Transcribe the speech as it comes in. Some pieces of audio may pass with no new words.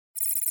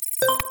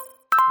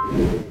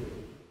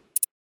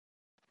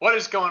What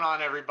is going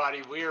on,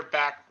 everybody? We are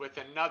back with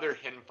another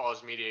Hidden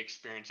Falls Media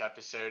Experience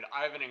episode.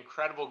 I have an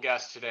incredible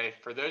guest today.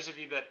 For those of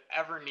you that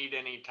ever need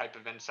any type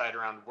of insight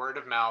around word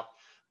of mouth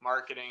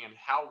marketing and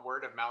how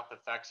word of mouth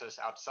affects us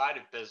outside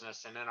of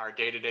business and in our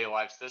day-to-day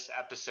lives, this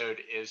episode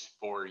is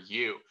for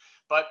you.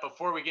 But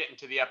before we get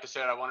into the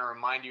episode, I want to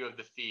remind you of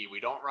the fee. We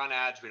don't run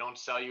ads. We don't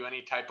sell you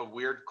any type of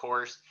weird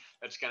course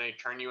that's going to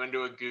turn you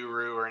into a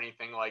guru or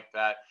anything like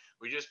that.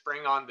 We just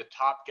bring on the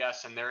top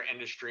guests in their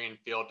industry and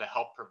field to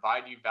help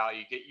provide you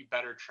value, get you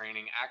better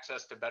training,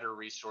 access to better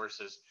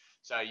resources,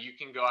 so you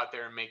can go out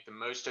there and make the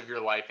most of your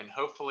life. And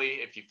hopefully,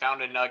 if you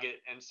found a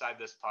nugget inside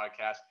this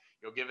podcast,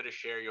 you'll give it a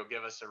share, you'll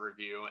give us a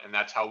review, and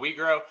that's how we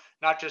grow,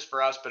 not just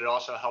for us, but it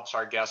also helps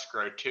our guests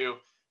grow too,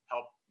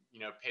 help,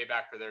 pay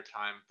back for their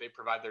time. They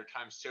provide their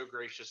time so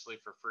graciously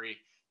for free.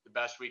 The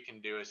best we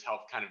can do is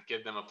help kind of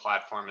give them a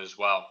platform as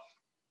well.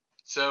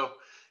 So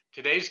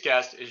today's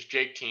guest is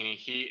Jake Tini.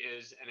 He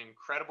is an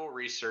incredible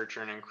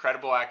researcher, an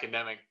incredible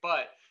academic,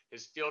 but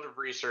his field of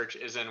research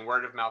is in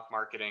word of mouth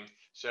marketing.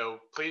 So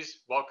please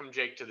welcome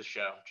Jake to the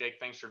show. Jake,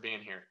 thanks for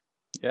being here.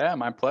 Yeah,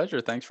 my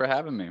pleasure. Thanks for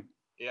having me.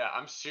 Yeah,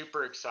 I'm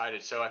super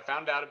excited. So I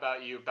found out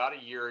about you about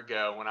a year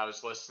ago when I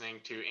was listening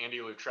to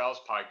Andy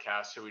Luttrell's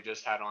podcast, who we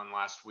just had on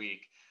last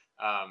week.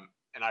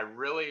 And I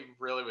really,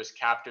 really was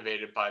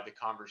captivated by the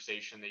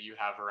conversation that you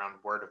have around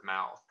word of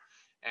mouth.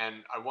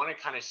 And I want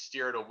to kind of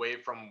steer it away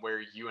from where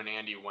you and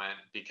Andy went,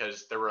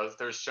 because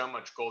there's so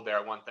much gold there.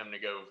 I want them to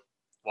go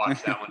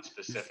watch that one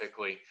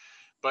specifically.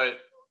 But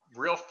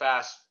real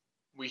fast,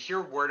 we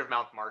hear word of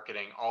mouth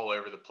marketing all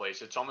over the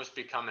place. It's almost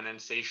become an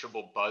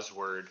insatiable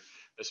buzzword,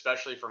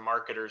 especially for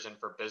marketers and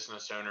for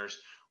business owners.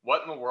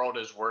 What in the world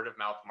is word of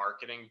mouth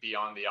marketing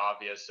beyond the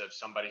obvious of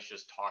somebody's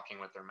just talking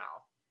with their mouth?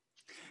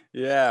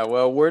 Yeah,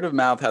 well, word of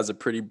mouth has a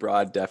pretty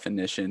broad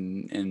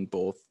definition in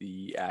both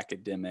the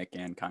academic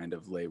and kind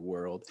of lay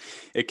world.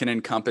 It can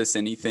encompass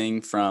anything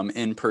from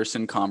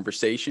in-person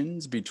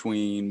conversations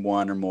between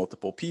one or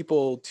multiple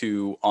people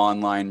to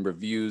online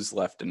reviews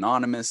left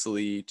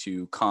anonymously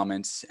to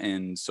comments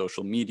in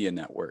social media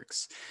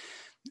networks.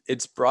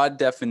 Its broad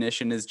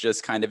definition is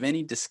just kind of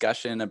any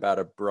discussion about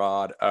a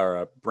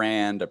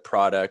brand, a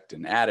product,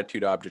 an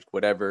attitude, object,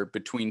 whatever,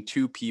 between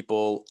two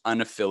people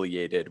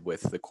unaffiliated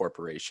with the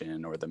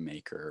corporation or the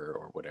maker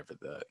or whatever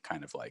the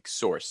kind of like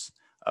source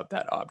of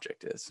that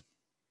object is.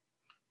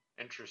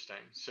 Interesting.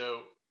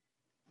 So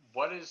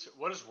what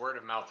does word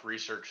of mouth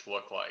research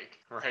look like,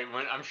 right?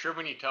 I'm sure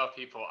when you tell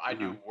people I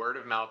do word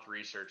of mouth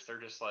research, they're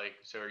just like,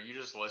 so are you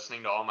just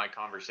listening to all my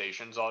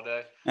conversations all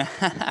day?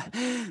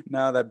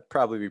 No, that'd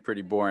probably be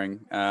pretty boring.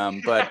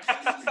 But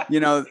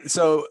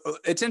so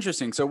it's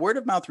interesting. So word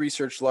of mouth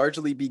research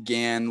largely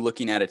began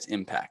looking at its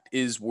impact.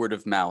 Is word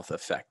of mouth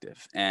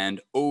effective?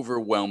 And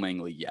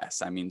overwhelmingly,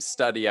 yes. I mean,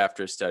 study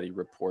after study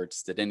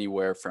reports that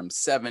anywhere from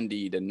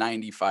 70 to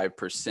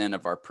 95%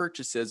 of our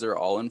purchases are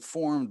all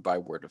informed by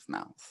word of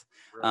mouth.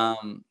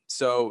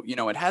 So,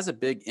 it has a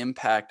big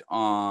impact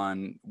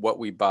on what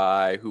we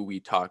buy, who we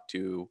talk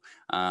to,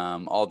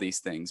 all these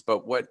things.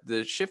 But what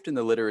the shift in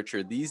the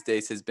literature these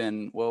days has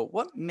been, well,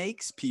 what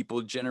makes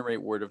people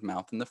generate word of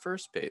mouth in the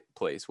first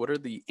place? What are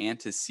the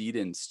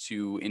antecedents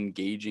to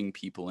engaging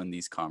people in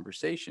these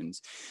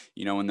conversations?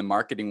 In the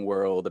marketing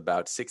world,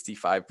 about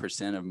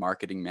 65% of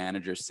marketing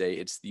managers say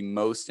it's the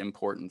most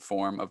important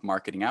form of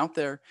marketing out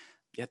there,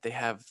 yet they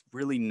have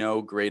really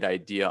no great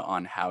idea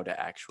on how to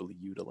actually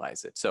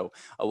utilize it. So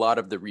a lot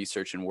of the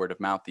research in word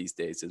of mouth these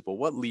days is, well,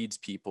 what leads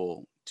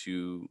people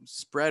to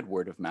spread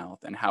word of mouth,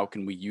 and how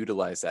can we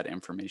utilize that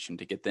information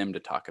to get them to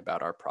talk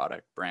about our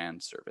product,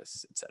 brand,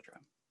 service, etc.?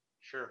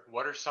 Sure.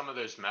 What are some of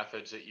those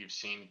methods that you've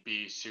seen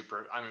be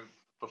super? I mean,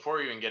 before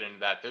we even get into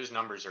that, those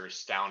numbers are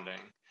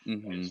astounding.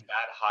 It's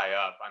that high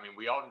up. I mean,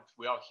 we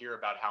all hear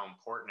about how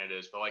important it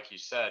is, but like you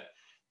said,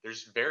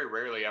 there's very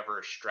rarely ever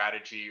a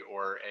strategy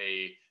or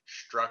a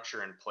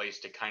structure in place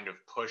to kind of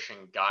push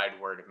and guide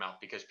word of mouth,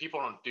 because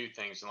people don't do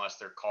things unless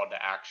they're called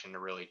to action to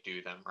really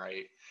do them,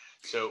 right?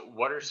 So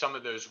what are some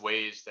of those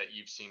ways that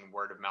you've seen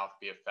word of mouth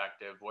be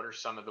effective? What are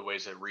some of the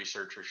ways that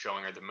research are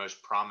showing are the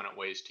most prominent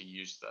ways to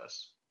use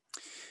this?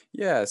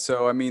 Yeah,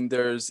 so I mean,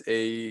 there's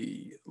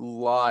a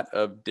lot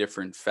of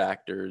different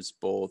factors,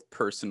 both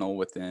personal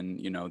within,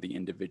 the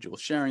individual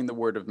sharing the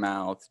word of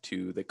mouth,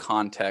 to the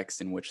context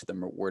in which the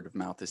word of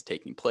mouth is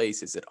taking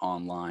place. Is it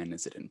online?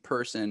 Is it in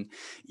person?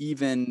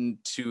 Even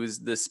to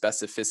the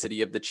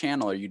specificity of the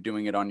channel. Are you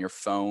doing it on your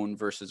phone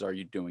versus are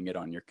you doing it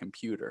on your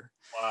computer?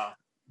 Wow.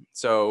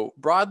 So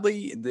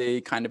broadly, they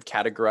kind of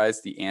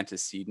categorize the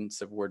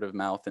antecedents of word of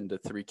mouth into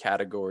three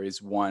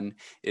categories. One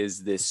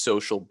is this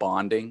social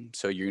bonding.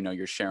 So,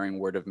 you're sharing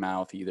word of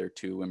mouth either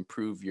to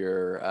improve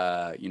your,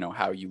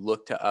 how you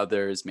look to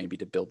others, maybe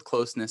to build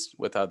closeness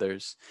with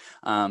others.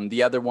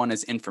 The other one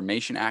is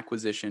information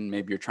acquisition.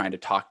 Maybe you're trying to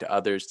talk to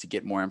others to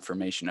get more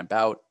information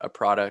about a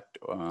product,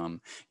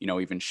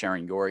 even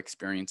sharing your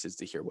experiences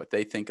to hear what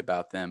they think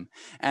about them.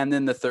 And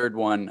then the third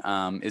one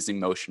is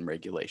emotion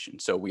regulation.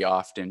 So we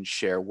often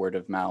share word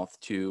of mouth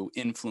to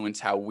influence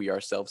how we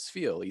ourselves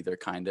feel, either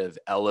kind of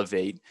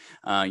elevate,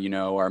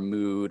 our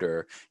mood,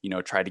 or,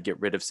 try to get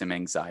rid of some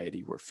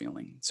anxiety we're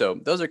feeling. So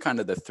those are kind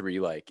of the three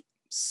like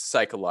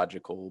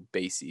psychological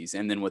bases.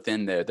 And then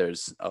within there,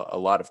 there's a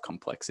lot of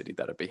complexity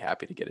that I'd be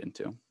happy to get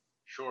into.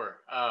 Sure.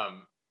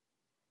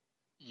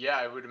 Yeah,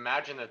 I would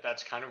imagine that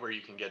that's kind of where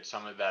you can get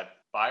some of that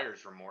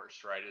buyer's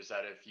remorse, right? Is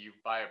that if you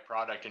buy a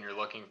product and you're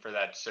looking for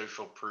that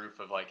social proof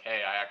of like,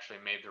 hey, I actually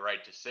made the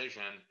right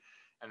decision,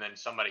 and then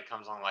somebody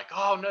comes on like,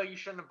 oh no, you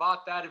shouldn't have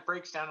bought that. It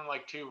breaks down in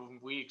like 2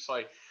 weeks.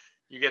 Like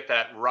you get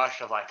that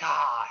rush of like,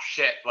 ah,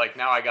 shit. Like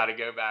now I got to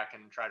go back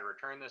and try to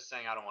return this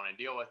thing. I don't want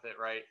to deal with it,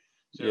 right?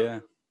 So Yeah.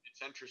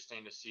 it's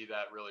interesting to see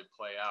that really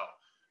play out.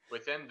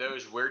 Within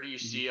those, where do you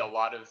Mhm. see a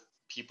lot of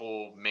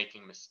people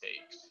making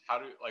mistakes?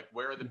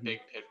 Where are the Mhm. big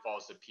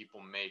pitfalls that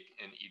people make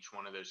in each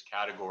one of those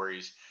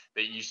categories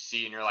that you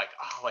see and you're like,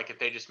 oh, like if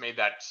they just made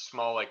that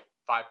small like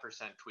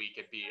 5% tweak,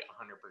 it'd be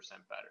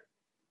 100% better.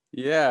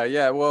 Yeah,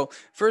 yeah. Well,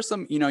 first,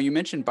 you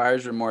mentioned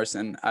buyer's remorse,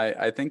 and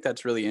I think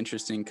that's really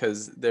interesting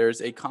because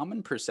there's a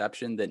common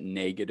perception that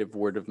negative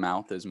word of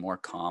mouth is more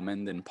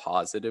common than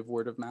positive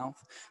word of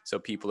mouth. So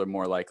people are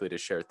more likely to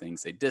share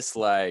things they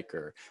dislike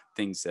or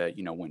things that,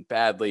 went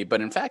badly.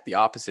 But in fact, the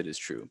opposite is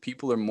true.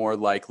 People are more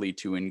likely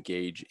to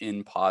engage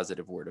in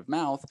positive word of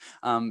mouth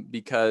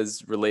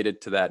because related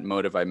to that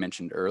motive I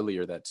mentioned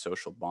earlier, that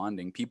social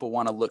bonding, people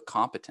want to look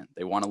competent.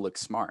 They want to look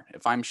smart.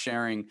 If I'm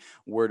sharing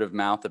word of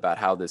mouth about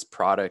how this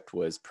product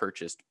was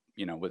purchased,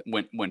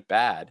 went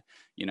bad,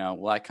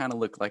 well, I kind of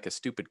look like a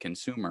stupid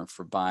consumer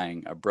for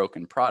buying a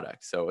broken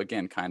product. So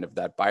again, kind of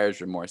that buyer's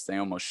remorse, they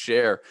almost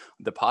share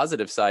the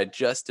positive side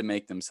just to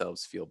make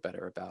themselves feel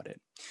better about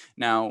it.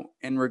 Now,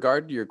 in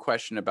regard to your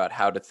question about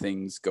how do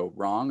things go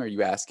wrong, are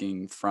you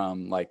asking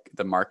from like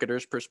the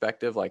marketer's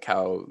perspective, like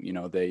how,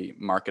 they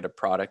market a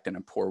product in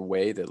a poor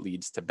way that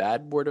leads to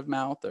bad word of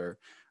mouth, or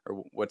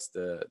what's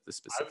the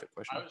specific I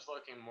question? was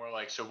looking more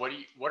like, so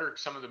what are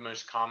some of the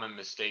most common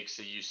mistakes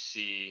that you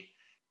see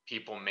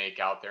people make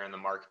out there in the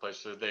marketplace?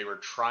 So they were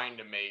trying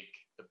to make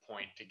the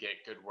point to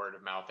get good word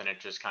of mouth and it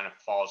just kind of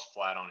falls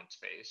flat on its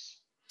face.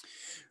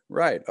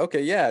 Right.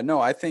 Okay. Yeah. No,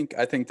 I think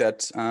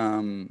that's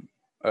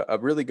a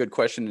really good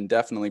question and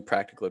definitely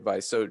practical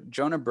advice. So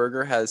Jonah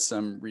Berger has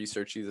some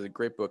research. He has a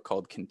great book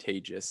called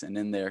Contagious, and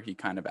in there he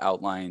kind of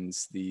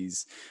outlines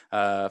these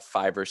 5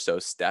 or so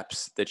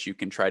steps that you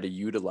can try to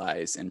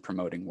utilize in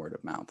promoting word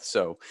of mouth.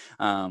 So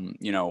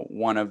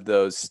one of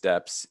those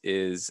steps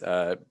is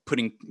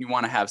you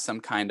want to have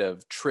some kind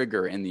of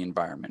trigger in the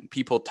environment.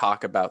 People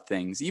talk about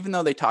things, even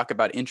though they talk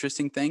about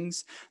interesting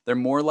things, they're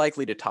more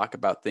likely to talk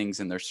about things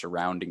in their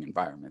surrounding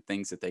environment,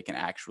 things that they can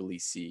actually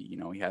see.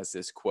 He has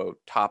this quote,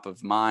 top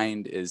of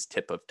mind is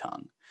tip of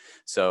tongue.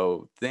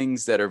 So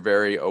things that are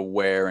very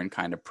aware and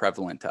kind of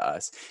prevalent to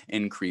us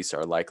increase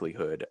our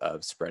likelihood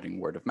of spreading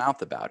word of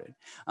mouth about it.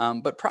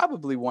 But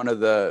probably one of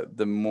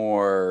the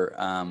more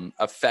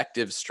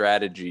effective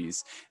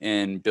strategies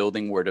in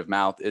building word of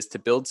mouth is to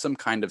build some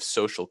kind of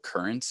social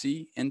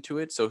currency into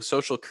it. So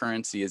social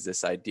currency is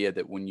this idea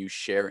that when you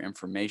share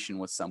information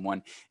with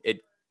someone, it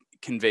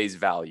conveys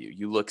value.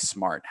 You look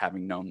smart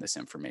having known this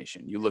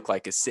information. You look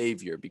like a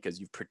savior because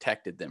you've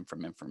protected them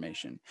from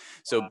information.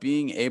 So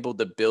being able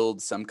to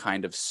build some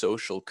kind of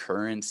social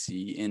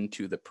currency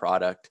into the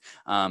product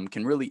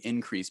can really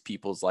increase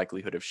people's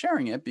likelihood of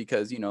sharing it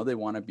because, they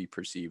want to be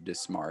perceived as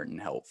smart and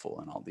helpful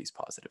and all these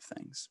positive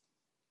things.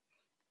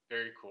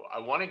 Very cool. I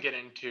want to get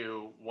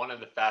into one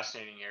of the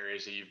fascinating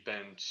areas that you've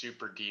been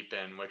super deep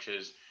in, which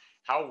is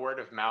how word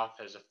of mouth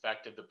has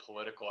affected the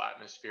political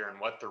atmosphere and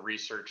what the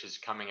research is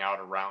coming out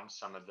around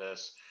some of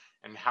this,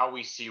 and how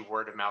we see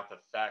word of mouth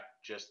affect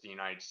just the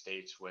United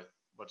States with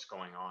what's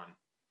going on.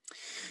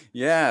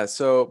 Yeah,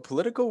 so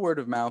political word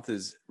of mouth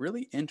is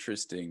really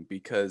interesting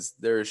because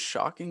there is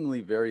shockingly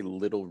very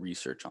little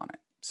research on it.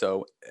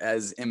 So,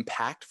 as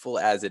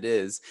impactful as it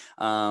is,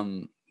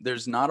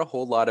 there's not a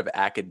whole lot of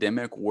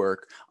academic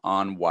work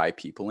on why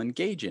people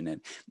engage in it.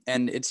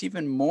 And it's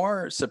even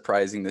more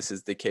surprising this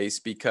is the case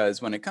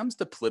because when it comes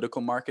to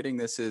political marketing,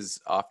 this is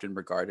often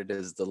regarded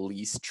as the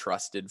least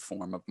trusted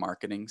form of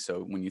marketing. So,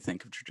 when you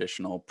think of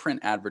traditional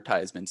print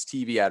advertisements,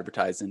 TV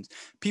advertisements,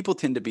 people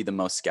tend to be the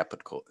most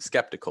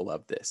skeptical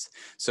of this.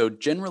 So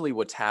generally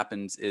what's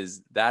happens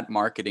is that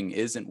marketing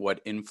isn't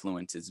what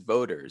influences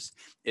voters.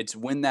 It's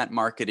when that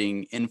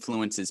marketing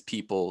influences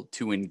people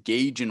to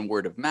engage in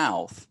word of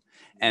mouth,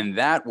 and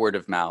that word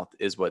of mouth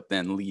is what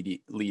then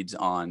leads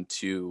on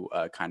to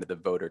kind of the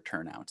voter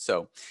turnout.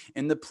 So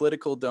in the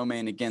political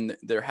domain, again,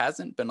 there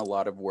hasn't been a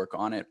lot of work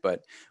on it,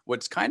 but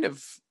what's kind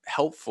of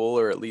helpful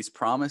or at least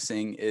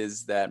promising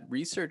is that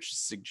research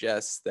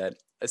suggests that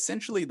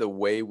essentially the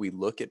way we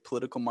look at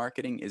political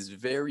marketing is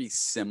very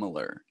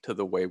similar to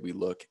the way we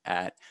look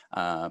at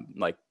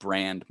like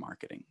brand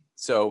marketing.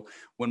 So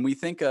when we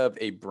think of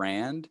a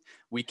brand,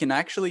 we tend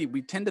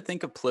to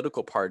think of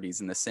political parties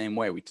in the same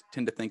way. We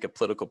tend to think of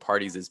political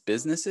parties as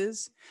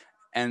businesses,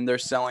 and they're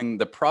selling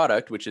the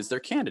product, which is their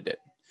candidate.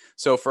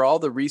 So for all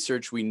the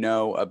research we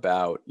know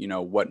about,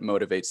 what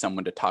motivates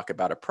someone to talk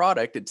about a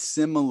product, it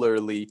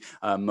similarly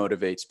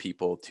motivates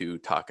people to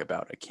talk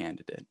about a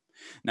candidate.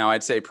 Now,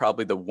 I'd say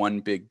probably the one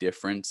big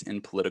difference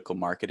in political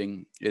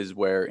marketing is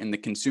where in the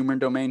consumer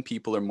domain,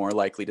 people are more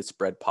likely to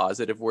spread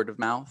positive word of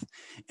mouth.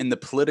 In the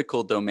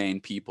political domain,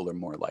 people are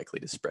more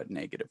likely to spread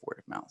negative word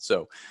of mouth.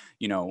 So,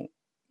 you know,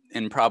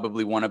 and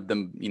probably one of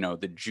them,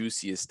 the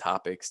juiciest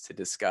topics to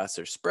discuss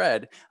or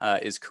spread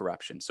is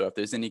corruption. So if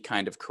there's any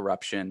kind of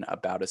corruption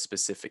about a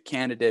specific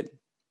candidate,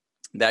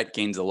 that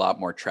gains a lot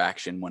more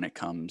traction when it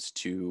comes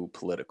to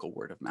political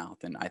word of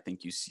mouth. And I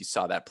think you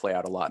saw that play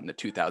out a lot in the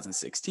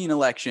 2016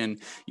 election.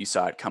 You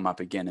saw it come up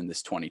again in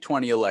this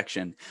 2020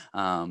 election.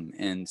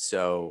 And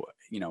so,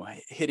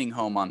 hitting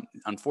home on,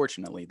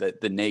 unfortunately,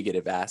 the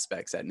negative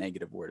aspects, that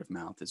negative word of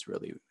mouth is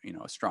really,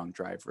 a strong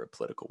driver of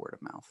political word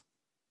of mouth.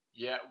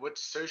 Yeah,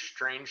 what's so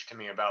strange to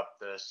me about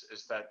this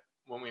is that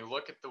when we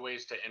look at the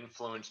ways to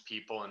influence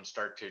people and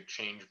start to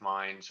change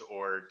minds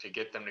or to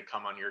get them to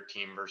come on your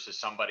team versus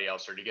somebody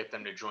else or to get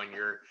them to join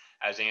your,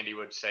 as Andy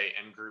would say,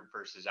 in group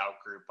versus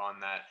out group on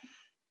that,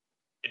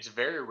 it's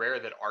very rare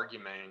that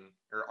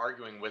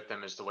arguing with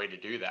them is the way to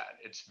do that.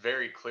 It's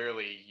very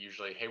clearly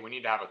usually, hey, we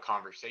need to have a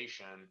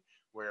conversation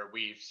where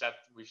we've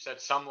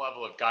set some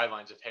level of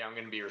guidelines of, hey, I'm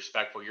going to be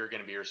respectful, you're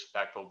going to be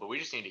respectful, but we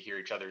just need to hear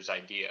each other's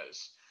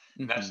ideas.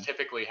 And that's Mm-hmm.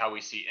 typically how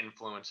we see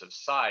influence of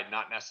side,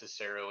 not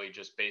necessarily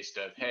just based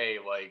of, hey,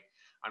 like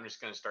I'm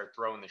just going to start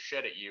throwing the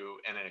shit at you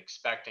and then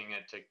expecting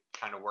it to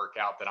kind of work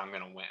out that I'm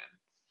going to win.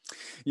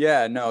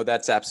 Yeah, no,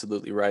 that's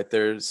absolutely right.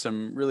 There's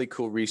some really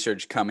cool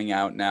research coming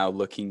out now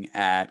looking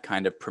at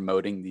kind of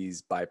promoting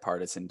these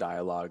bipartisan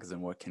dialogues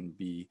and what can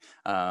be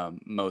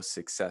most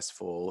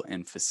successful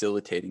in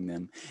facilitating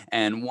them.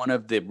 And one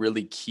of the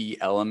really key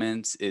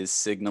elements is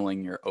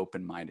signaling your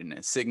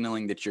open-mindedness,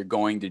 signaling that you're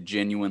going to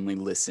genuinely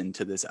listen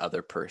to this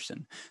other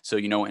person. So,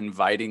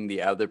 inviting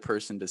the other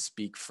person to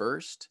speak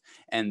first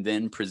and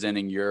then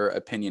presenting your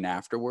opinion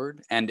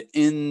afterward. And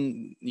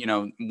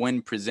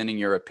when presenting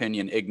your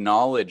opinion,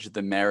 acknowledge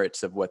the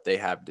merits of what they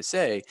have to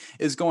say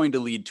is going to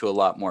lead to a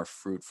lot more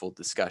fruitful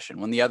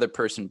discussion. When the other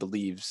person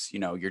believes,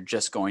 you're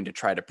just going to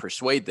try to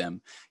persuade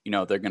them,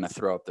 they're going to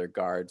throw up their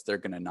guards, they're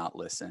going to not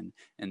listen.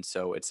 And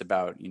so it's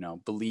about,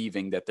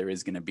 believing that there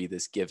is going to be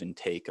this give and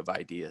take of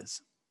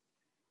ideas.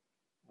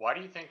 Why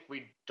do you think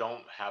we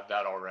don't have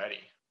that already?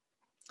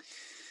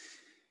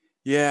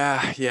 Yeah.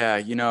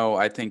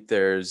 I think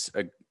there's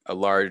a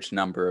large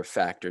number of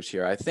factors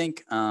here. I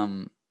think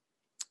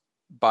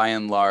by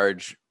and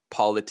large,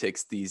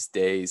 politics these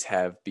days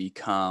have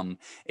become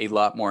a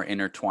lot more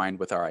intertwined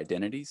with our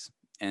identities.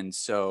 And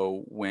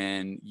so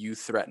when you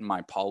threaten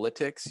my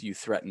politics, you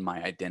threaten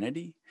my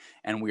identity.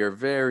 And we are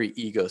very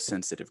ego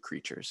sensitive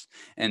creatures.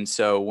 And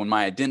so when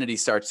my identity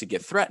starts to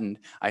get threatened,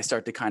 I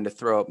start to kind of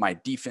throw up my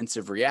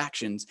defensive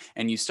reactions,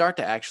 and you start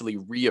to actually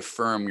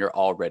reaffirm your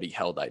already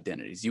held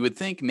identities. You would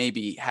think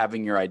maybe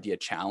having your idea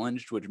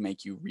challenged would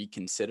make you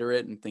reconsider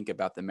it and think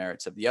about the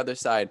merits of the other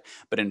side.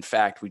 But in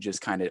fact, we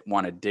just kind of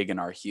want to dig in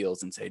our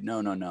heels and say, no,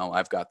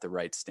 I've got the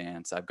right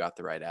stance. I've got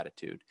the right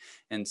attitude.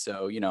 And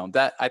so,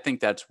 that I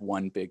think that's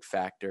one big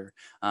factor.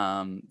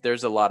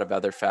 There's a lot of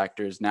other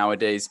factors.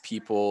 Nowadays,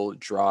 people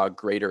draw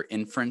greater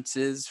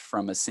inferences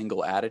from a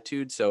single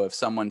attitude. So if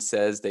someone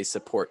says they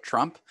support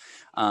Trump,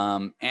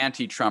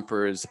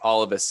 anti-Trumpers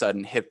all of a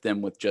sudden hit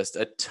them with just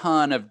a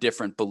ton of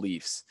different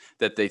beliefs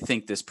that they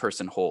think this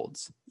person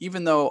holds,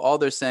 even though all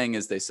they're saying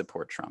is they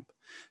support Trump.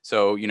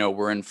 So,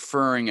 we're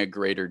inferring a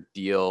greater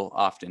deal,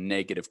 often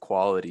negative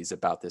qualities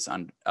about this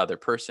other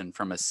person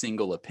from a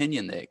single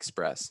opinion they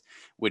express,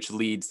 which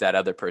leads that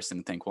other person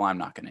to think, well, I'm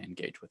not going to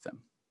engage with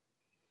them.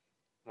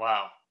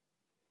 Wow.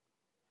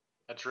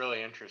 That's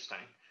really interesting.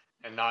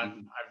 And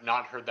Mhm. I've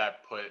not heard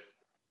that put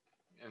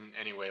in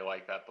any way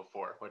like that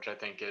before, which I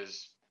think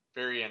is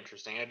very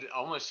interesting. It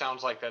almost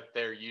sounds like that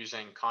they're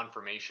using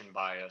confirmation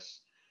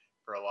bias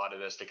for a lot of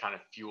this to kind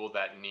of fuel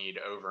that need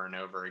over and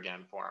over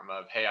again for them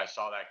of, hey, I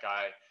saw that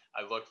guy.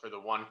 I looked for the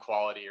one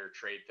quality or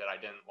trait that I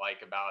didn't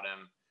like about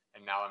him.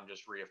 And now I'm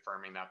just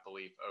reaffirming that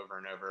belief over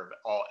and over.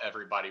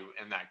 Everybody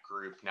in that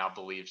group now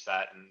believes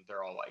that, and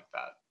they're all like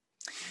that.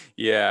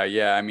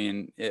 Yeah. I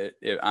mean,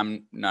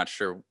 I'm not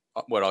sure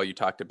what all you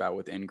talked about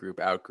with in-group,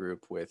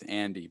 out-group with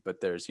Andy,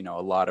 but there's, a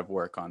lot of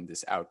work on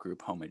this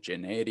out-group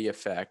homogeneity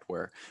effect,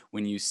 where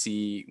when you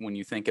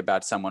think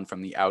about someone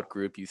from the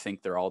out-group, you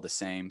think they're all the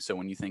same. So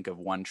when you think of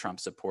one Trump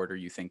supporter,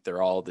 you think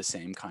they're all the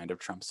same kind of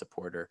Trump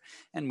supporter.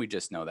 And we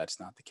just know that's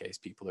not the case.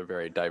 People are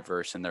very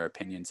diverse in their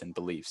opinions and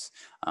beliefs.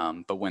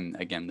 But when,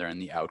 again, they're in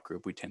the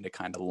out-group, we tend to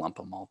kind of lump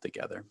them all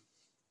together.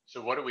 So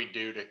what do we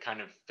do to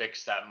kind of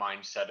fix that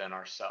mindset in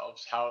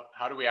ourselves?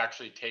 How do we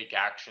actually take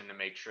action to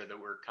make sure that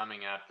we're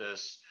coming at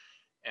this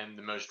in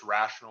the most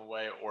rational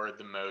way or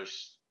the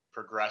most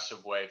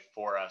progressive way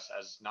for us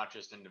as not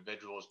just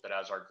individuals but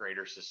as our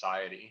greater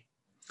society?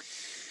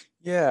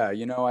 Yeah,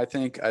 I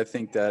think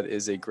that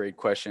is a great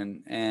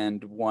question,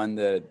 and one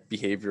that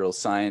behavioral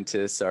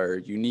scientists are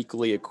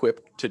uniquely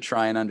equipped to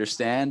try and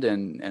understand,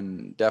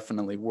 and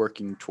definitely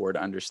working toward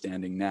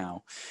understanding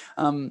now.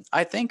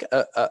 I think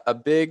a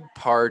big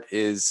part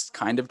is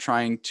kind of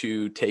trying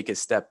to take a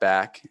step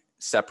back,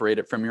 separate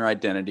it from your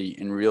identity,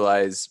 and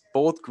realize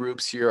both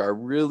groups here are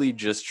really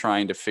just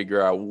trying to figure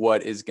out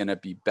what is going to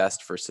be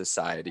best for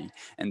society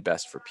and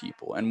best for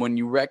people. And when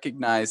you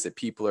recognize that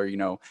people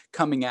are,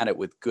 coming at it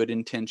with good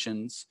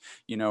intentions,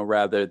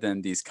 rather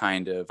than these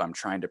kind of I'm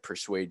trying to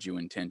persuade you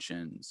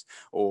intentions,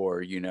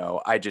 or,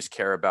 I just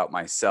care about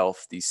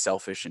myself, these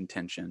selfish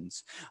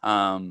intentions,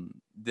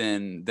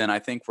 then I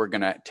think we're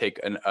going to take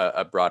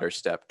a broader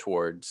step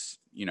towards,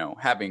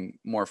 having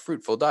more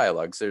fruitful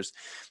dialogues. There's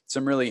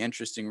some really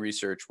interesting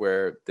research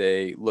where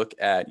they look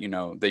at,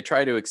 they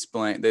try to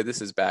explain,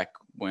 this is back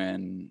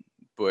when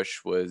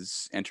Bush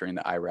was entering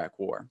the Iraq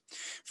War.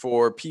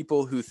 For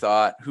people who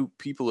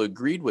people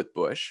agreed with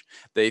Bush,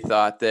 they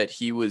thought that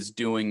he was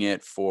doing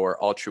it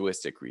for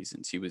altruistic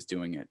reasons. He was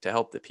doing it to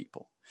help the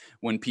people.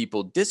 When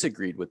people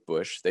disagreed with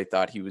Bush, they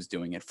thought he was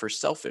doing it for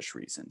selfish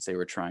reasons. They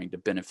were trying to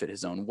benefit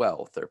his own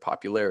wealth or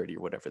popularity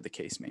or whatever the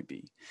case may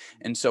be.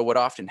 And so what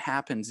often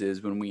happens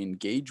is when we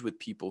engage with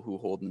people who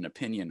hold an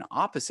opinion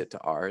opposite to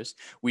ours,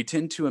 we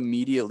tend to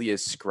immediately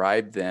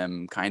ascribe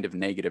them kind of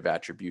negative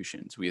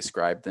attributions. We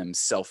ascribe them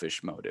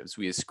selfish motives.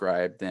 We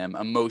ascribe them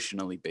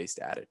emotionally based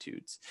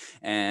attitudes.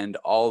 And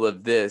all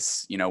of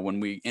this, when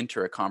we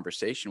enter a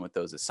conversation with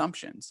those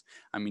assumptions,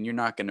 I mean, you're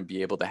not going to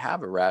be able to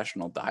have a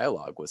rational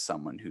dialogue with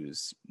someone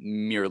who's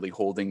merely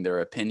holding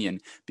their opinion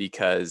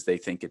because they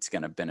think it's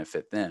going to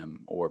benefit them,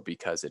 or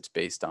because it's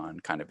based on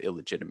kind of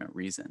illegitimate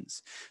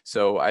reasons.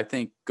 So I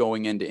think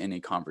going into any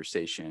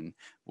conversation,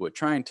 with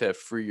trying to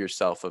free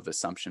yourself of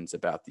assumptions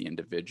about the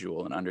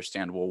individual and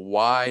understand, well,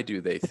 why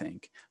do they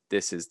think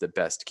this is the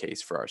best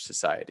case for our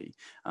society?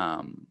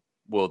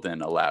 Will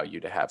then allow you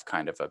to have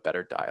kind of a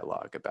better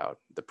dialogue about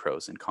the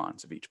pros and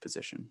cons of each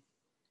position.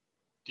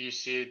 Do you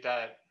see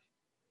that?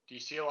 Do you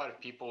see a lot of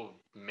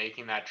people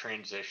making that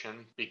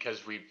transition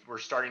because we're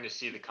starting to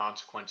see the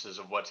consequences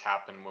of what's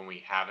happened when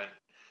we haven't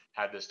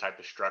had this type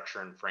of structure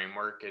and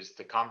framework? Is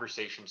the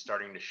conversation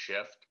starting to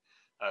shift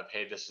of,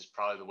 hey, this is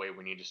probably the way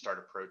we need to start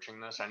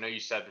approaching this? I know you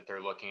said that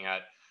they're looking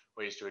at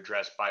ways to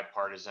address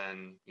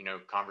bipartisan,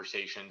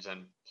 conversations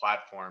and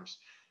platforms.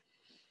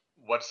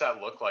 What's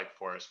that look like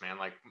for us, man?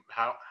 Like,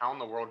 how in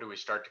the world do we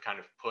start to kind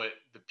of put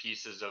the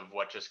pieces of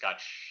what just got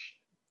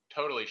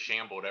totally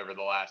shambled over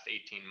the last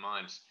 18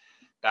 months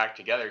back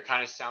together? It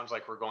kind of sounds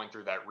like we're going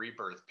through that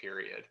rebirth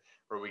period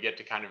where we get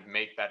to kind of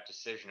make that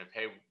decision of,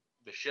 hey,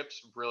 the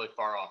ship's really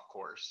far off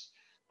course.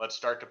 Let's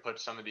start to put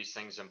some of these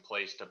things in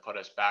place to put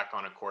us back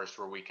on a course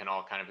where we can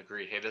all kind of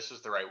agree, hey, this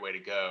is the right way to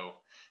go,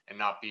 and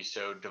not be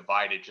so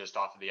divided just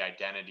off of the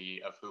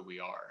identity of who we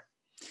are.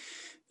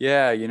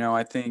 Yeah,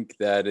 I think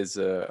that is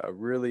a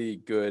really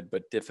good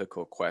but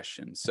difficult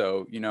question.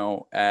 So,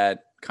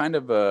 at kind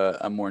of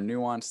a more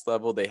nuanced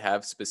level, they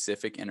have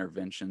specific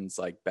interventions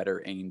like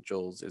Better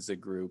Angels is a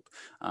group.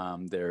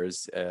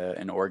 There's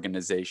an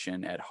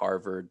organization at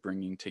Harvard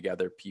bringing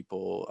together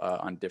people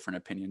on different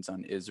opinions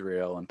on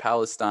Israel and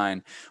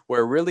Palestine,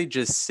 where really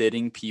just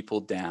sitting people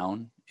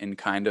down in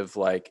kind of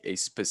like a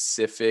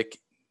specific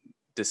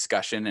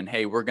discussion and,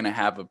 hey, we're going to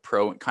have a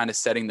pro, kind of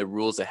setting the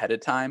rules ahead of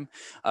time,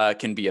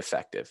 can be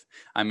effective.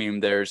 I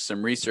mean, there's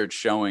some research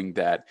showing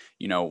that,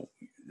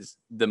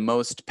 the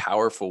most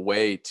powerful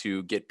way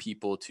to get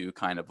people to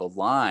kind of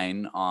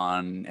align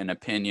on an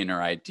opinion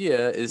or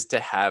idea is to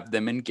have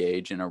them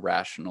engage in a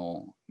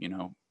rational,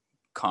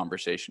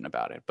 conversation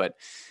about it. But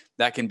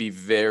that can be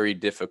very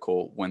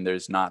difficult when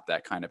there's not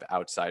that kind of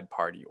outside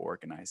party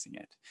organizing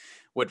it.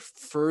 What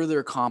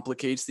further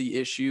complicates the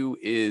issue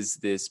is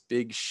this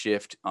big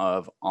shift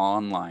of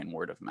online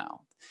word of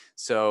mouth.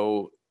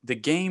 So the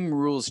game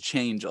rules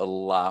change a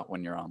lot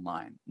when you're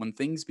online. When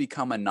things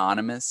become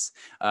anonymous,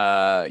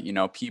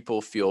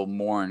 people feel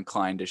more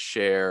inclined to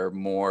share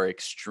more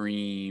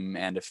extreme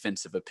and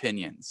offensive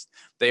opinions.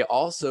 They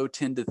also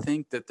tend to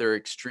think that their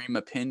extreme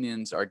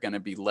opinions are going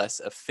to be less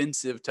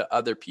offensive to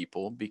other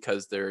people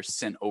because they're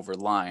sent over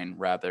line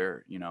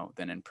rather,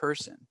 than in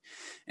person.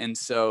 And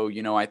so,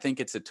 I think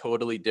it's a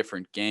totally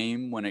different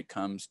game when it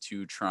comes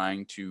to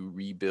trying to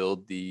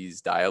rebuild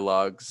these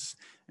dialogues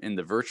in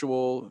the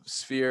virtual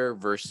sphere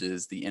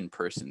versus the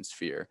in-person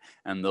sphere.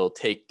 And they'll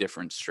take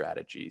different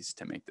strategies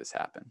to make this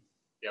happen.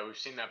 Yeah, we've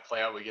seen that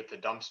play out. We get the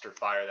dumpster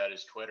fire that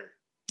is Twitter.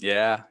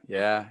 Yeah.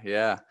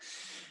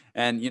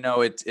 And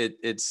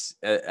it's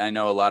I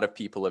know a lot of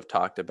people have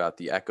talked about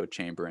the echo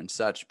chamber and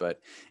such,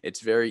 but it's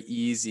very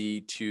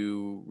easy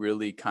to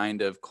really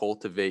kind of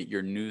cultivate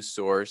your news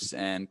source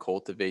and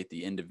cultivate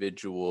the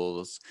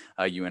individuals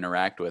you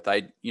interact with.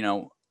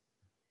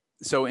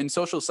 So in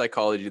social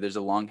psychology, there's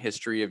a long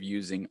history of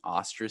using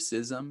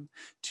ostracism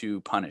to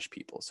punish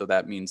people. So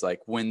that means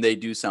like when they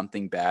do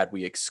something bad,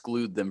 we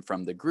exclude them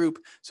from the group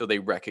so they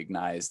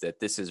recognize that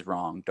this is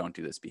wrong. Don't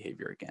do this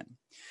behavior again.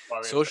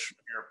 Well, especially Social,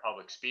 if you're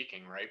public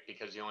speaking, right?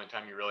 Because the only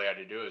time you really had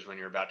to do is when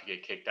you're about to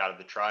get kicked out of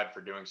the tribe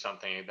for doing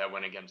something that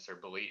went against their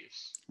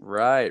beliefs.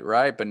 right,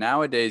 right. But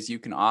nowadays you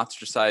can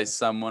ostracize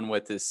someone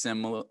with as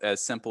simple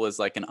as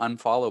like an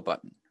unfollow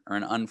button or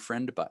an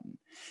unfriend button.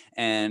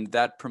 And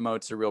that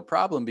promotes a real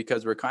problem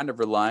because we're kind of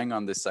relying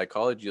on this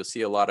psychology. You'll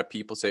see a lot of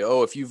people say,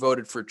 oh, if you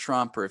voted for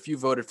Trump or if you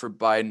voted for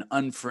Biden,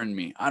 unfriend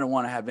me. I don't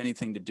want to have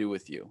anything to do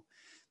with you.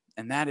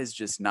 And that is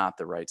just not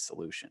the right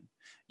solution.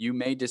 You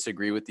may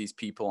disagree with these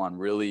people on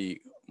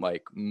really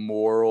like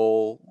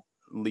morally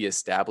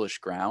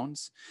established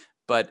grounds,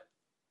 but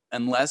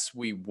unless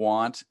we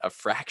want a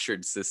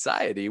fractured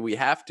society, we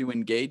have to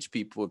engage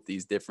people with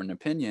these different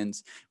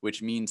opinions,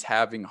 which means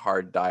having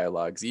hard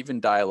dialogues, even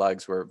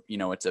dialogues where,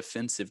 it's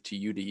offensive to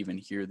you to even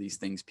hear these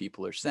things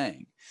people are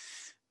saying.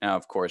 Now,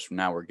 of course,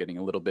 now we're getting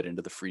a little bit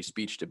into the free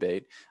speech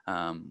debate,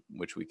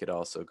 which we could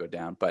also go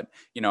down. But,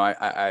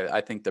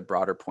 I think the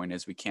broader point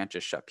is we can't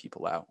just shut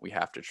people out. We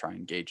have to try and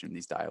engage in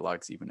these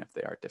dialogues, even if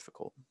they are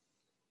difficult.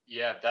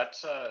 Yeah,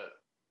 that's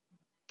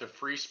the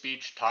free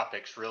speech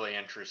topic's really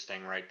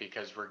interesting, right?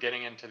 Because we're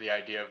getting into the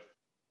idea of,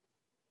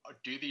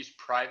 do these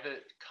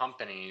private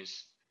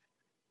companies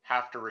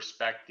have to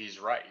respect these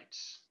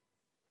rights,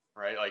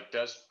 right? Like,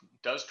 does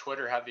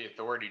Twitter have the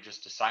authority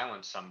just to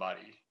silence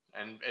somebody?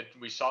 And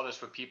we saw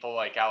this with people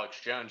like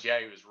Alex Jones. Yeah,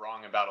 he was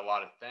wrong about a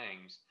lot of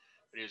things,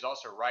 but he was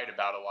also right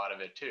about a lot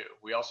of it too.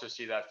 We also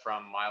see that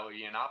from Milo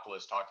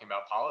Yiannopoulos talking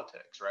about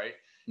politics, right?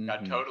 Got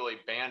Mm-hmm. totally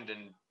banned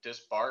and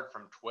disbarred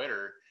from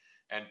Twitter.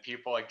 And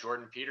people like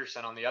Jordan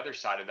Peterson on the other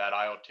side of that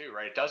aisle too,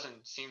 right? It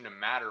doesn't seem to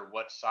matter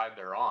what side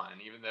they're on,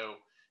 even though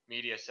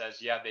media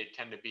says, yeah, they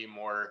tend to be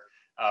more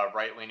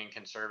right-leaning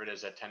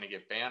conservatives that tend to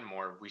get banned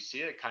more. We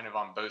see it kind of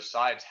on both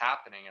sides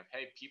happening of,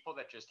 hey, people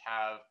that just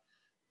have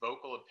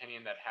vocal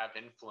opinion that have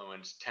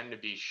influence tend to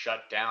be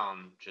shut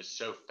down just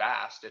so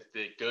fast if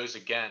it goes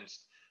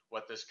against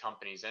what this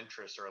company's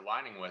interests are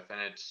aligning with. And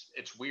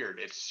it's weird.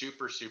 It's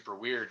super, super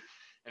weird.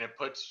 And it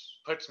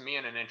puts me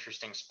in an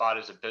interesting spot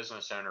as a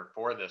business owner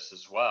for this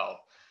as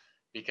well,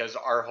 because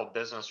our whole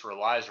business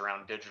relies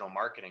around digital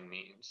marketing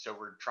means. So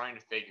we're trying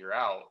to figure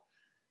out,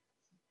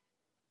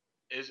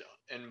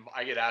 and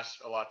I get asked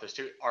a lot this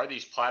too, are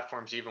these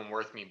platforms even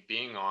worth me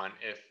being on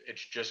if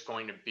it's just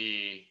going to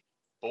be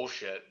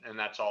bullshit and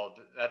that's all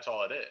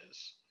it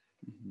is?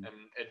 Mm-hmm. And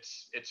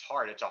it's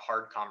hard. It's a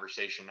hard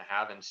conversation to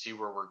have and see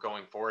where we're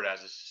going forward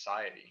as a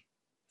society.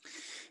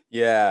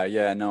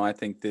 Yeah, no, I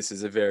think this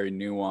is a very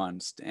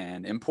nuanced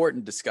and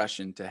important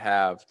discussion to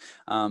have.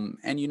 And,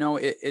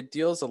 it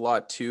deals a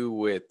lot too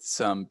with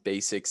some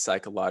basic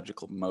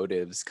psychological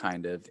motives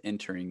kind of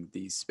entering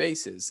these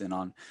spaces. And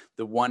on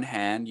the one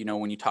hand,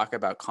 when you talk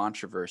about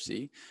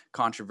controversy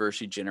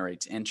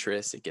generates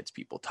interest. It gets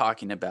people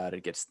talking about it,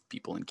 it gets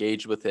people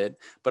engaged with it.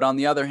 But on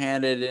the other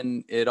hand,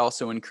 it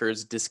also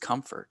incurs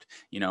discomfort.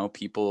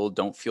 People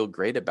don't feel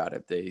great about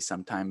it. They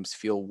sometimes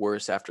feel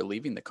worse after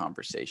leaving the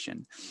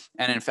conversation.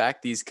 And in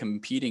fact, these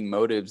competing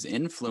motives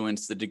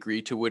influence the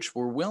degree to which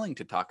we're willing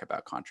to talk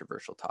about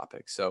controversial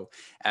topics. So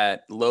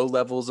at low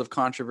levels of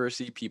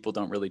controversy, people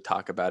don't really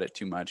talk about it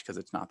too much because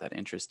it's not that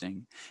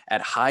interesting.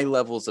 At high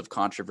levels of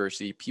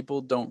controversy,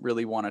 people don't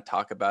really want to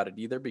talk about it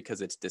either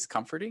because it's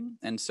discomforting.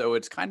 And so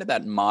it's kind of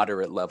that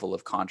moderate level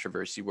of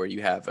controversy where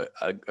you have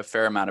a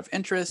fair amount of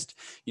interest,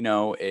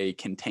 a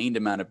contained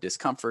amount of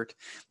discomfort.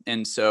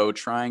 And so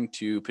trying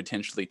to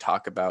potentially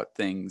talk about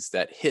things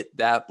that hit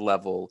that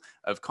level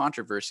of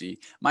controversy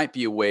might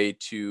be a way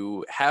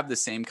to have the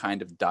same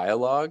kind of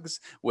dialogues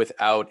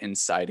without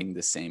inciting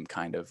the same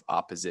kind of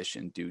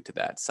opposition due to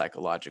that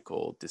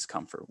psychological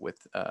discomfort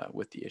with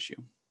the issue.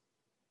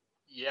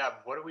 Yeah,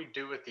 what do we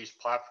do with these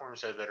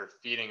platforms that are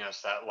feeding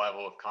us that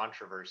level of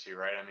controversy,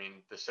 right? I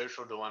mean, the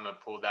social dilemma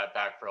pulled that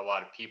back for a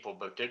lot of people,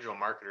 but digital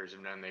marketers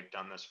have known they've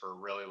done this for a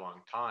really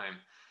long time,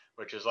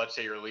 which is, let's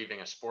say you're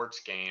leaving a sports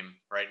game,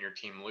 right, and your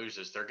team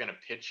loses, they're going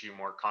to pitch you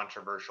more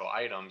controversial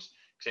items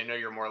because they know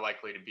you're more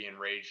likely to be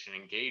enraged and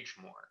engage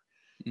more.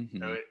 So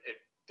Mm-hmm.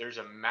 there's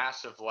a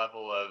massive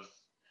level of,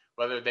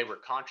 whether they were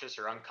conscious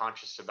or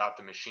unconscious about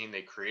the machine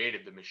they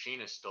created, the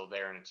machine is still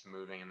there and it's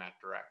moving in that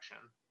direction.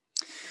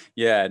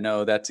 Yeah,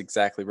 no, that's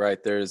exactly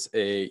right. There's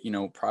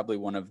probably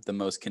one of the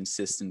most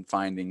consistent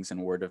findings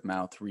in word of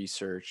mouth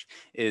research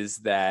is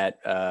that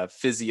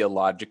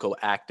physiological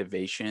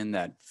activation,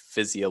 that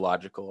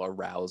physiological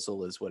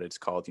arousal is what it's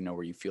called,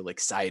 where you feel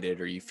excited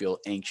or you feel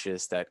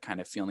anxious, that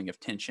kind of feeling of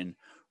tension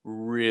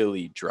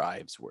really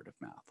drives word of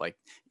mouth. Like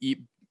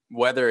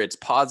whether it's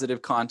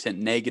positive content,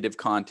 negative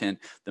content,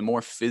 the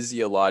more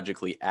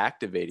physiologically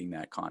activating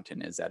that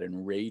content is, that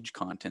enraged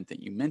content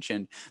that you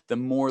mentioned, the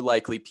more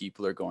likely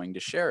people are going to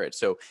share it.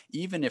 So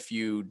even if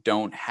you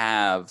don't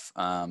have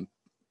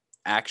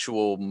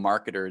actual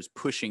marketers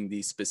pushing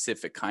these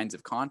specific kinds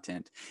of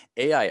content,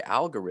 AI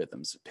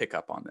algorithms pick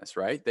up on this,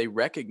 right? They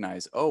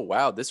recognize, oh,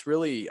 wow, this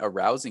really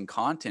arousing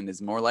content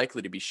is more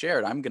likely to be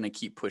shared. I'm going to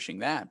keep pushing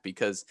that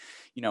because,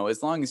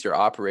 as long as you're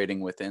operating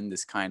within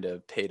this kind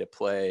of pay to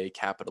play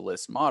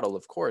capitalist model,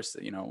 of course,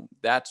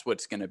 that's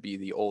what's going to be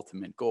the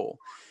ultimate goal.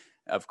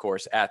 Of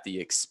course, at the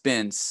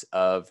expense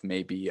of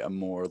maybe a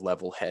more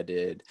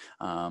level-headed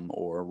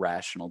or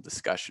rational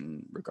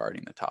discussion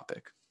regarding the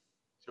topic.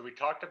 So we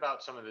talked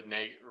about some of the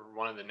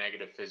one of the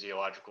negative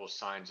physiological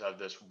signs of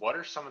this. What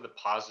are some of the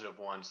positive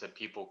ones that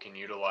people can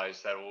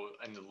utilize that will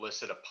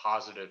elicit a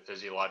positive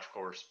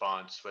physiological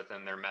response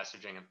within their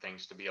messaging and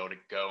things to be able to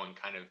go and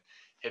kind of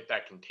hit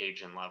that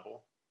contagion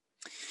level?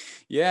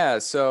 Yeah,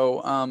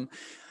 so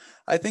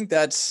I think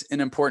that's an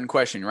important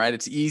question, right?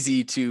 It's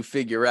easy to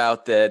figure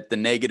out that the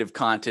negative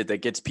content that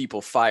gets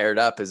people fired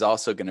up is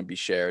also going to be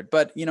shared.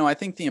 But, I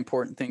think the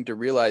important thing to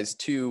realize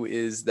too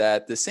is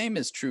that the same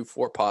is true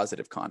for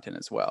positive content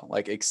as well,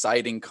 like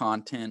exciting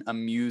content,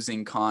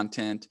 amusing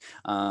content,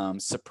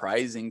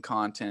 surprising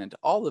content.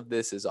 All of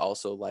this is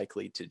also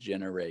likely to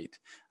generate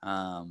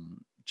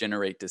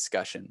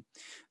discussion.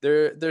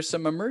 There's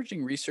some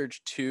emerging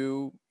research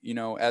too,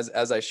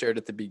 as I shared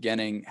at the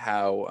beginning,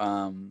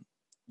 how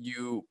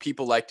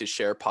people like to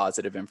share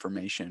positive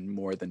information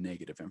more than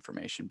negative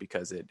information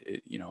because it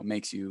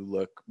makes you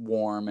look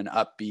warm and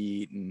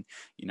upbeat, and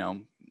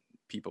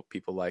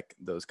people like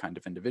those kind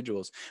of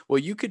individuals. Well,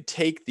 you could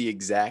take the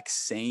exact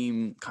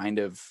same kind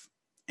of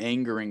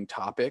angering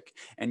topic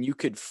and you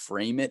could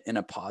frame it in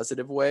a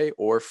positive way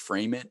or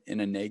frame it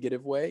in a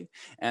negative way,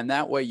 and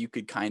that way you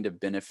could kind of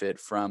benefit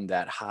from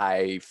that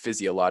high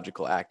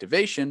physiological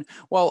activation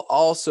while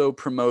also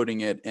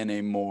promoting it in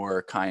a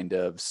more kind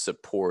of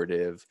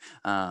supportive,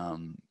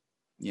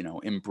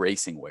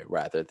 embracing way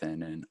rather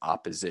than an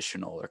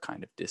oppositional or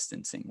kind of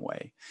distancing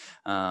way.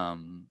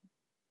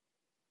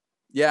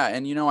 Yeah,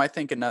 and I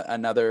think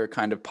another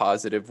kind of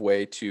positive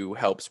way to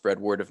help spread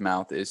word of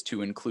mouth is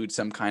to include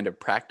some kind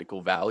of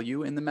practical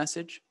value in the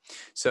message.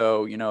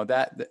 So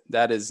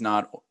that is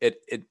not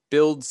it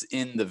builds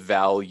in the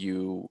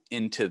value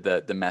into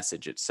the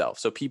message itself.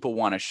 So people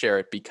want to share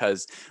it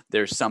because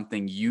there's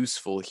something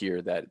useful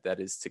here that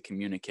is to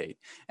communicate,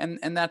 and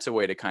that's a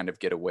way to kind of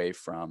get away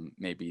from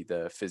maybe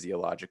the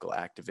physiological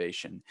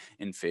activation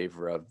in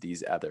favor of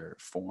these other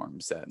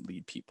forms that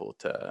lead people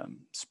to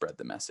spread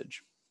the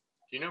message.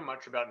 Do you know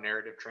much about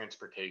narrative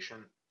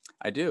transportation?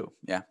 I do,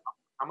 yeah.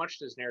 How much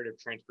does narrative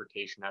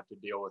transportation have to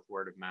deal with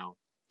word of mouth?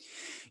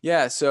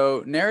 Yeah,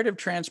 so narrative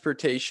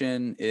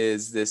transportation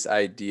is this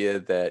idea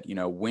that,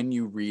 when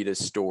you read a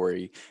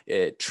story,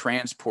 it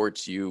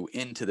transports you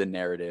into the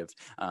narrative,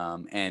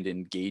 and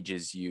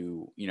engages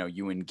you,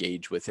 you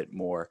engage with it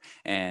more.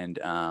 And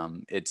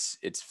it's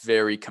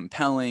very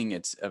compelling.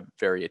 It's a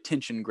very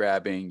attention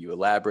grabbing. You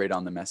elaborate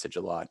on the message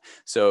a lot.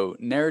 So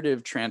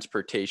narrative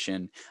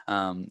transportation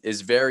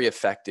is very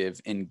effective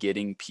in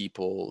getting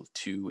people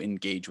to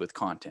engage with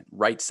content.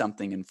 Write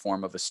something in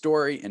form of a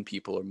story, and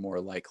people are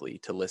more likely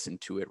to listen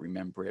to it,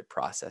 remember it,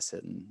 process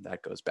it. And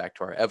that goes back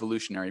to our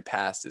evolutionary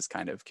past, is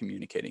kind of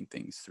communicating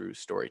things through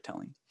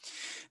storytelling.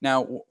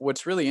 Now,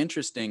 what's really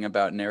interesting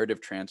about narrative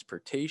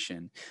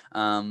transportation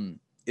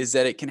is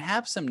that it can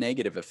have some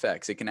negative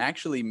effects. It can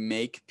actually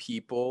make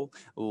people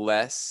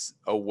less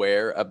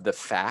aware of the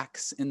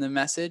facts in the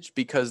message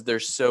because they're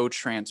so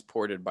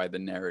transported by the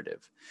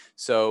narrative.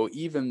 So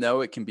even though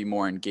it can be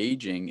more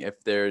engaging,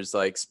 if there's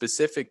like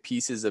specific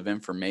pieces of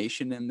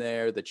information in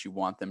there that you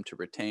want them to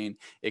retain,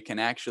 it can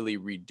actually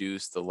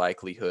reduce the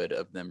likelihood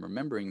of them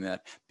remembering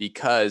that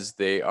because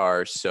they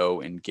are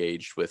so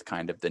engaged with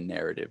kind of the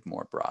narrative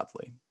more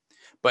broadly.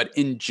 But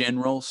in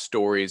general,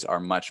 stories are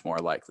much more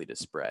likely to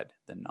spread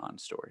than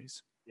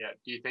non-stories. Yeah.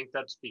 Do you think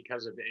that's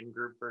because of in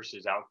group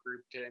versus out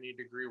group to any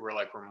degree, where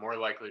like we're more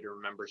likely to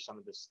remember some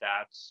of the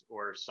stats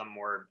or some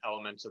more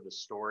elements of the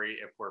story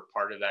if we're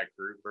part of that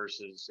group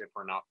versus if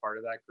we're not part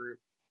of that group?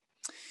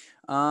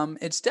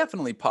 It's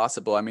definitely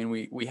possible. I mean,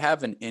 we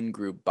have an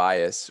in-group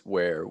bias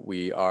where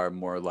we are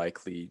more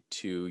likely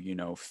to,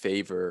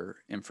 favor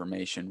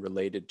information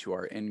related to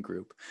our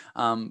in-group.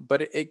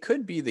 But it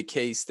could be the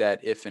case that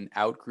if an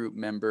out-group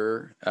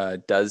member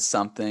does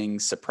something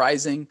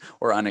surprising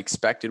or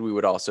unexpected, we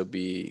would also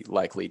be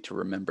likely to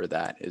remember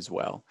that as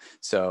well.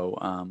 So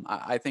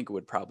I think it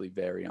would probably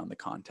vary on the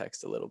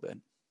context a little bit.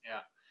 Yeah.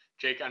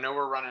 Jake, I know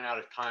we're running out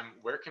of time.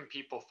 Where can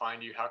people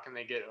find you? How can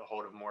they get a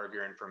hold of more of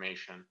your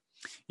information?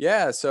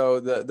 Yeah, so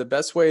the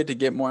best way to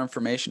get more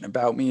information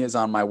about me is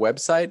on my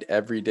website,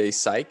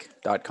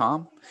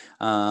 everydaypsych.com,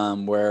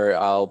 where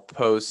I'll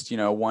post,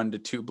 1 to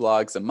 2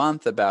 blogs a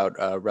month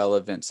about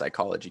relevant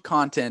psychology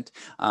content,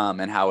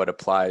 and how it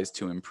applies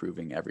to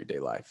improving everyday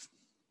life.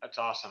 That's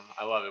awesome.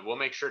 I love it. We'll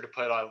make sure to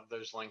put all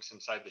those links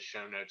inside the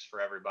show notes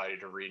for everybody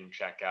to read and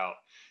check out.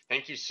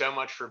 Thank you so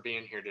much for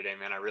being here today,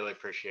 man. I really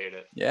appreciate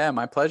it. Yeah,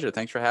 my pleasure.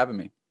 Thanks for having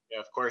me. Yeah,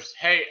 of course.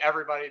 Hey,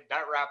 everybody,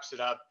 that wraps it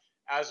up.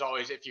 as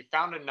always, if you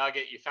found a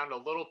nugget, you found a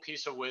little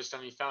piece of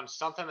wisdom, you found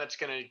something that's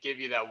going to give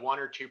you that 1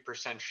 or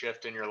 2%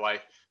 shift in your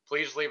life,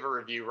 please leave a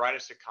review, write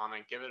us a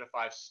comment, give it a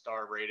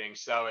 5-star rating.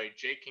 So that way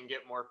Jake can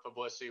get more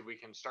publicity. We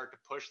can start to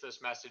push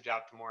this message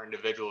out to more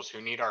individuals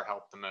who need our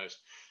help the most.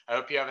 I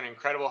hope you have an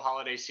incredible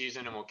holiday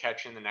season, and we'll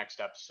catch you in the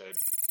next episode.